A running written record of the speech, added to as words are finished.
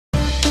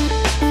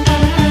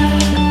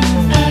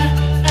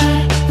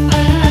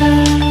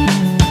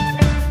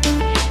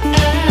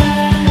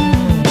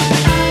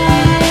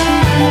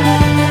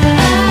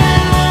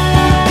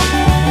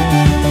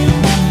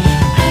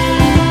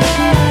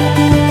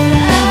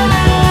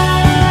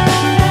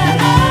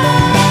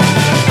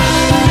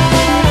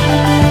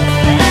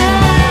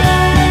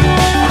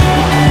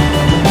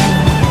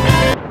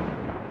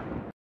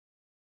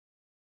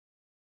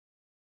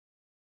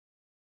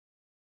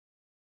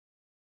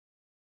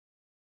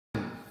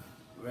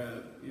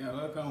Well, you are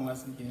welcome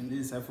once again.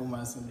 This is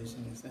Formal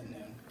Solutions and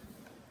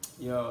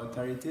your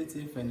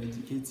authoritative and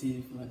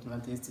educative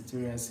mathematics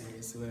tutorial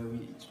series where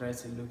we try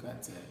to look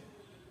at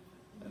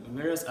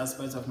various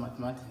aspects of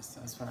mathematics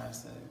as far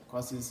as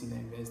courses in the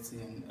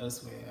university and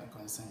elsewhere are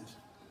concerned.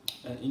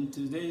 In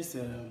today's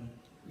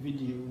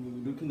video, we'll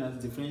be looking at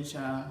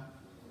differential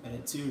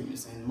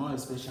theorems, and more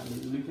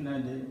especially looking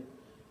at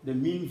the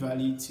mean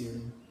value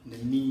theorem. The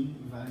mean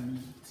value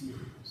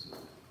theorem. So,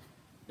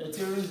 the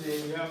theorems,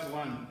 we have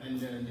one, and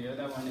the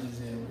other one is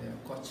the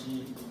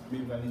Cauchy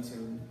mean value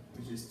theorem,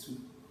 which is 2.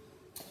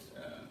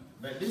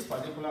 But this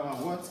particular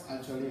one, what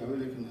actually are we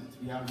looking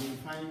at? We have been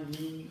finding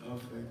mean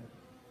of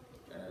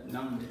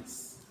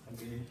numbers,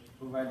 okay,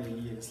 over the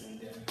years, and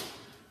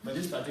but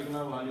this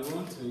particular one, we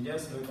want to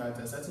just look at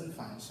a certain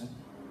function.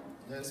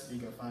 Let's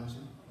pick a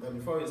function. But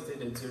before we state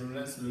the theorem,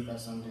 let's look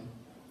at something.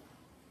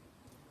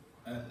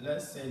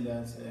 Let's say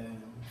that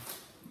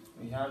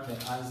we have the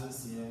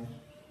axis here.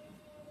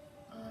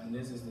 And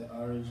this is the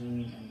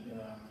origin, and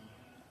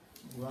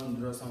we want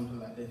to draw something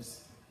like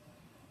this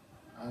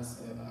as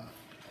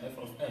f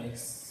of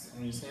x,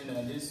 and we say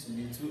that this will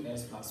be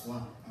 2x plus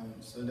 1, and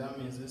so that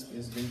means this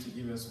place is going to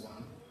give us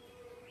 1,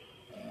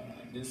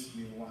 this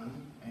will be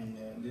 1,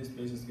 and this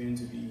place is going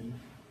to be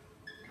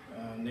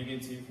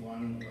negative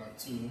 1 over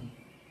 2.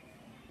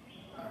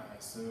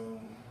 So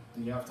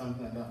we have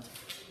something like that.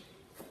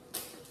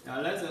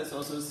 Now let us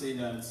also say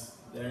that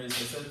there is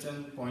a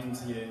certain point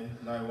here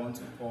that I want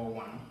to call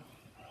 1.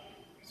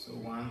 So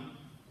 1,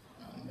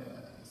 and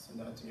so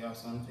that we have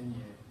something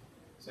here.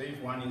 So if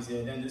 1 is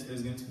here, then this place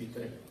is going to be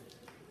 3.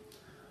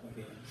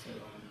 Okay, so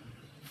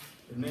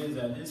it means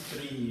that this 3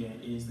 here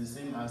is the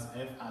same as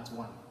f at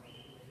 1.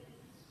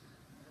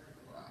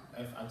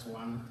 F at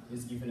 1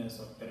 is given us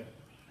of 3.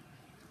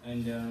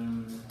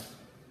 And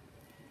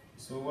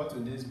so what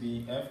would this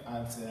be? F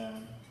at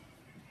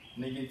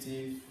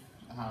negative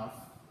half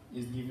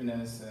is given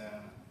us,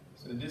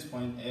 so this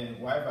point,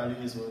 y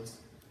value is what?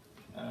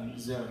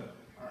 0.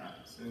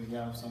 Alright, so we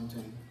have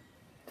something.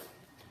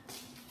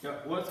 So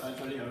what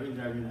actually are we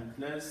driving at?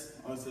 Let's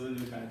also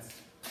look at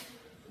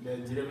the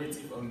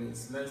derivative of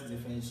this. Let's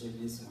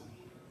differentiate this one.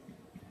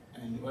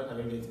 And what are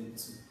we getting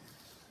to?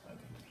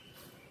 Okay.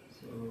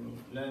 So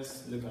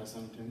let's look at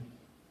something.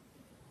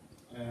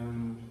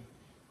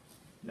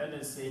 Let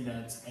us say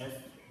that f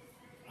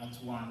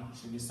at 1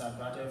 should be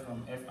subtracted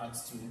from f at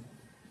 2.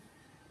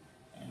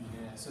 And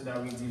so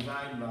that we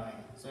divide by,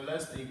 so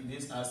let's take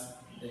this as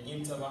the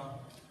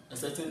interval, a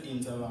certain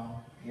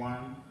interval,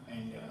 1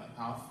 and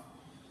half.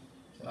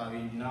 So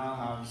we now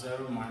have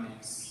 0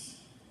 minus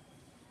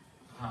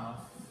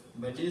half,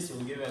 but this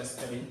will give us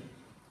 3,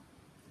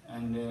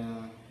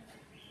 and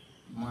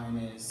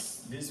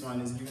minus this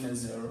one is giving us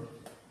 0.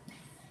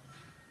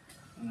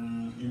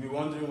 You'll be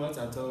wondering what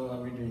at all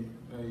are we doing.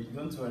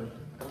 Don't worry,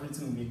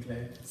 everything will be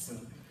clear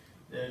soon.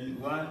 Then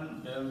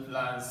 1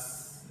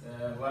 plus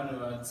 1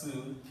 over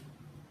 2,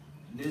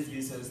 this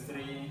gives us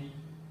 3,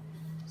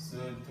 so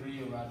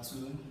 3 over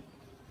 2,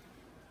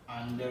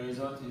 and the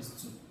result is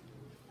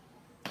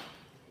 2.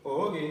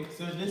 Oh, okay,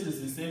 so this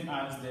is the same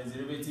as the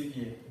derivative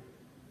here.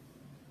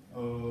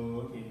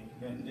 Oh, okay,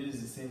 then this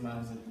is the same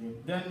as the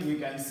derivative. Then we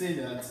can say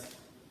that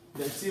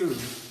the theorem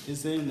is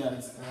saying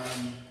that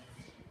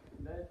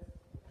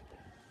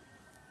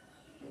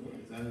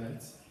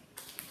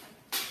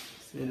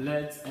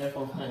let f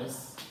of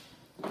s,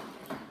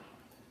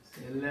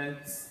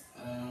 let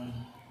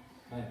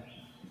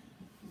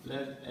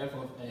f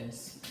of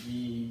s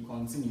be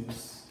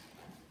continuous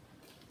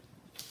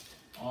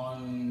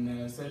on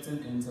a certain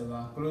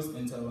interval, closed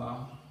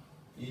interval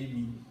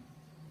AB.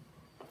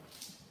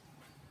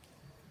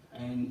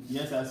 And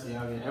yes, as we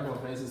have it, f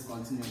of s is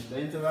continuous. The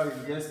interval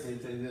we just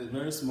stated is a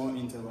very small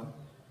interval,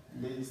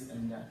 this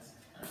and that.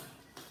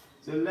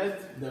 So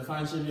let the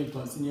function be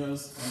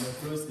continuous on the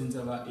closed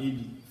interval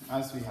AB,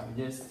 as we have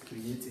just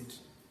created.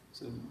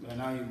 So by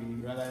now you'll be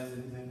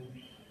realizing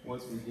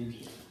what we did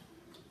here.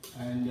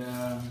 And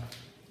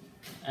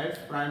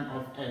f prime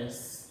of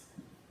s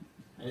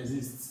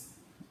exists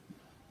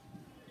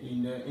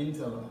in the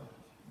interval.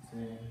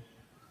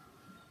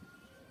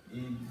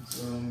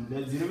 So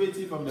the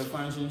derivative of the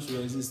function should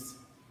exist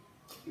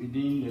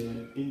within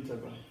the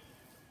interval.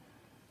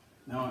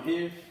 Now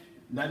if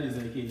that is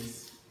the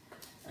case,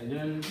 and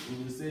then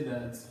we will say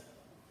that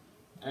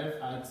f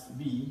at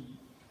b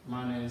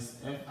minus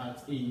f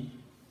at a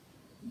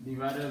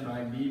divided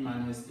by b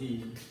minus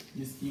a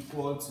is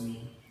equal to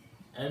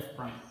f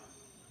prime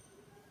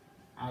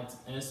at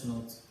s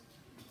naught,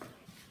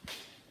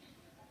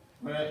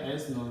 where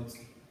s naught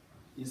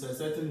is a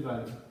certain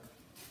value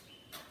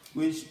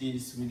which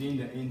is within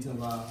the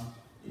interval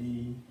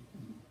a.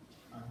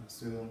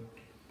 So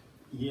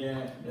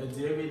here the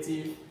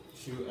derivative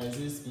should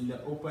exist in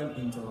the open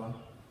interval.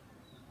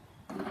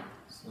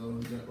 So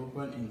the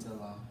open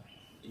interval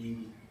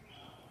AB.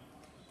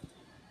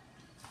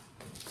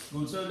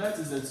 Good, so that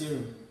is the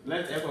theorem.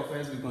 Let f of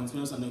s be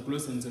continuous on the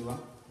closed interval.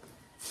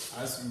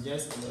 As we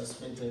just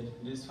illustrated,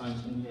 this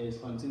function here is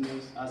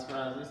continuous as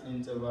far as this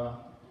interval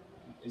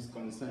is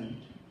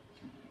concerned.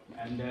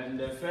 And then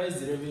the first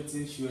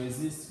derivative should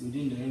exist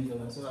within the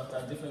interval. So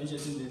after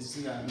differentiating this,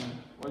 see that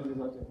what is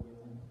what you're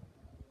getting,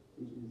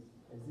 which is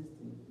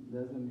existing. It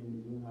doesn't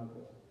mean you don't have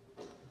an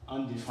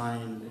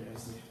undefined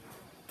essay.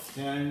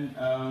 Then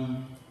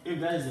if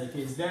that is the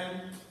case,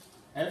 then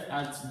f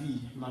at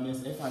b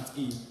minus f at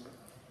a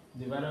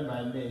divided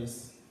by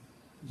this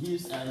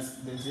gives us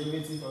the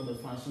derivative of the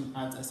function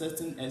at a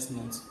certain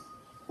s0,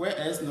 where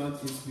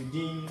s0 is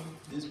within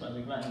this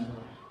particular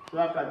interval. So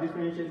after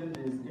differentiating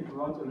this, if we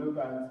want to look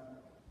at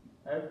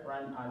f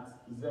prime at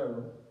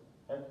 0,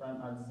 it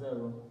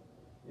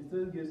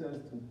still gives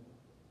us 2.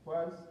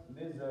 First,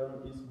 this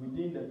 0 is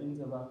within the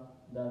interval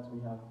that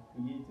we have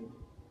created.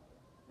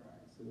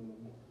 Right, so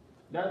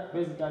that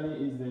basically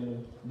is the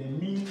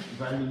mean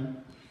value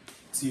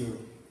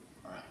theorem.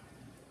 Alright.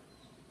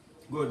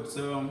 Good.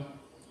 So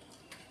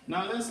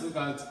now let's look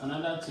at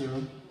another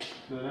theorem.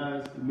 So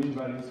that's the mean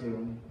value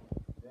theorem.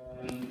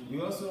 Then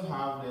you also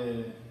have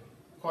the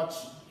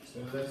Cauchy. So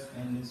let's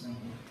end this one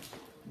here.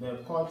 The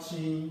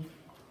Cauchy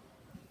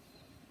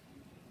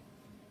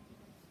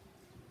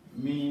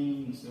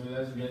mean, so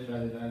let's get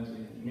right as the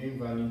mean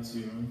value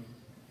theorem.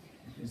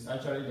 It's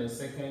actually the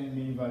second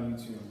mean value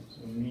theorem.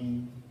 So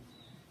mean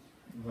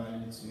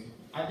value theorem.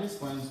 At this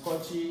point,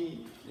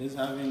 Cauchy is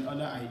having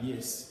other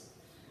ideas.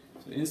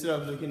 So instead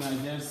of looking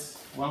at just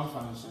one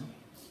function,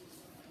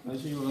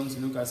 actually we want to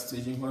look at a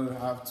situation where we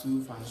have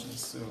two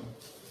functions. So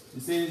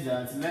it says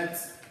that let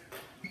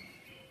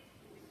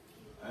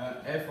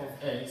f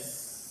of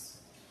x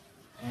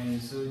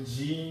and so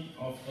g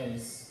of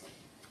s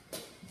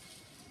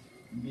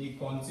be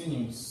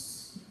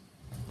continuous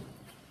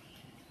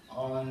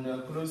on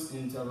the closed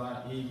interval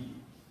a.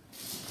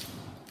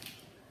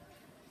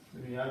 So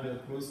we have the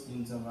closed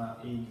interval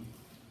a.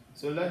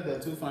 So let the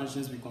two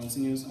functions be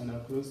continuous on a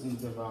closed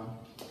interval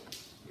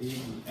a,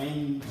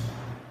 and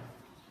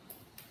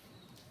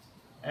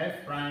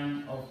f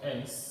prime of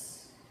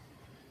s,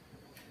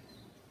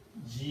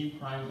 g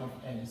prime of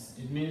s,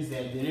 it means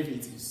their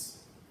derivatives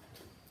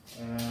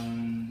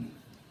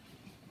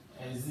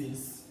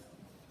exist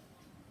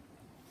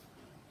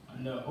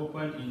on the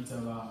open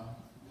interval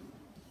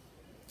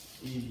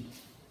a,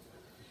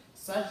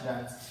 such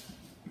that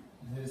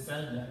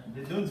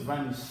they don't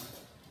vanish,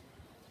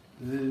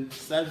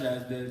 such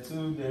that the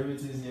two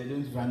derivatives here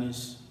don't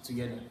vanish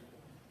together.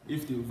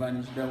 If they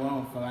vanish, the one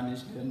will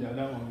vanish, then the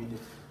other one will be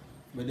there.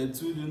 But the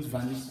two don't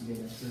vanish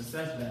together. So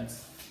such that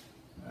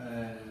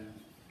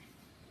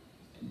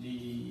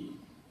they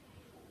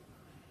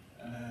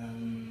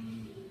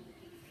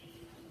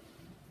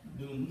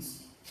don't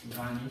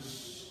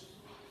vanish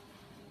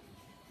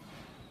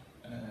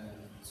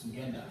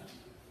together.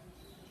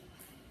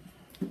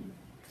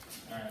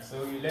 Alright, so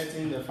we're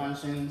letting the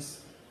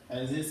functions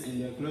exist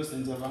in the closed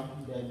interval,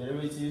 the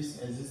derivatives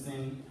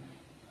existing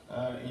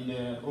in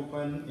the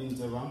open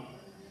interval,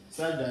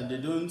 such that they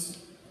don't,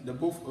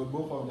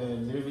 both of the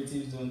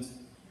derivatives don't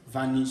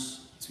vanish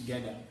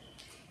together.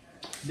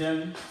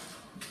 Then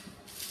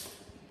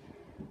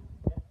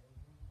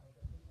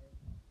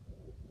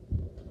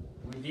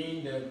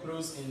within the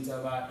closed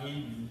interval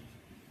AB,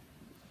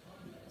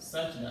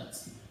 such that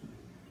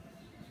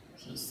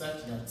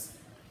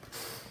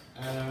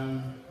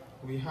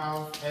we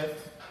have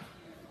f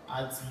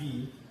at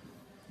b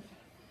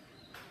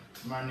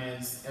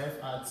minus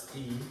f at a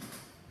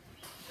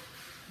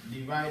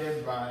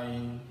divided by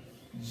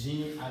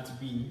g at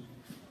b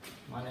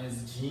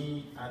minus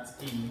g at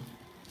a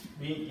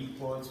being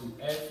equal to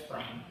f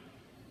prime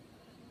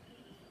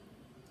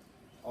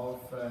of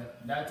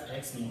that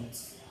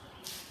x0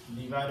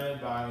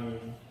 divided by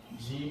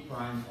g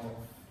prime of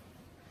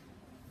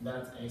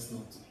that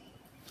x0.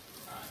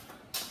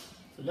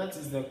 So that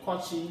is the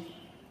Cauchy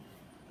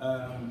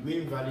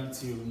mean value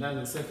theorem.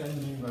 That's the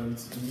second mean value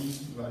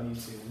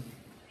theorem.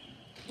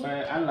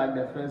 Where, unlike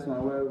the first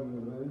one, where we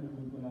were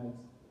looking at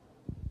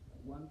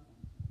one,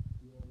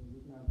 we are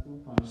looking at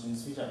two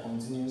functions which are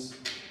continuous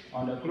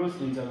on the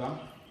closed interval.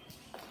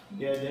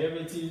 Their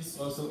derivatives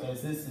also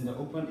exist in the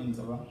open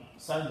interval,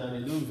 such that they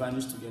don't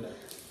vanish together.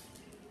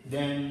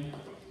 Then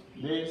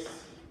this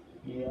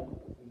here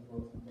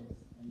equals this,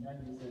 and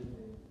that is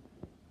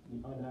the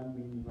other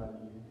mean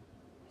value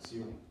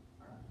theorem.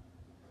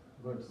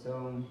 Good. So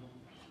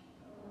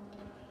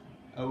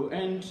I will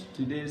end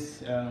today's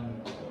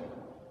video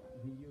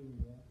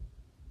here.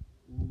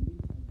 We'll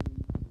meet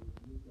again to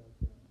look at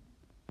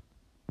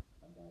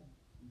other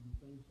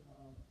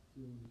differential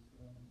theorems.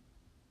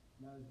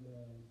 That's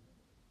the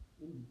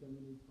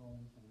indeterminate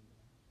forms and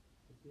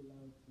the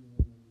Taylor theorem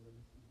and the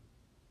rest.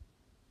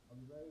 I'll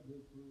be very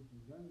grateful if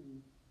you join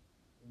me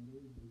in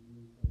those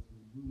videos as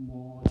we do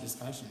more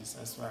discussions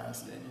as far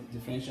as the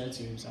differential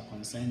theorems are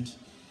concerned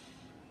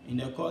in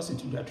the course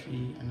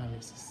introductory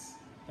analysis.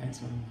 Thanks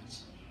very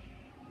much.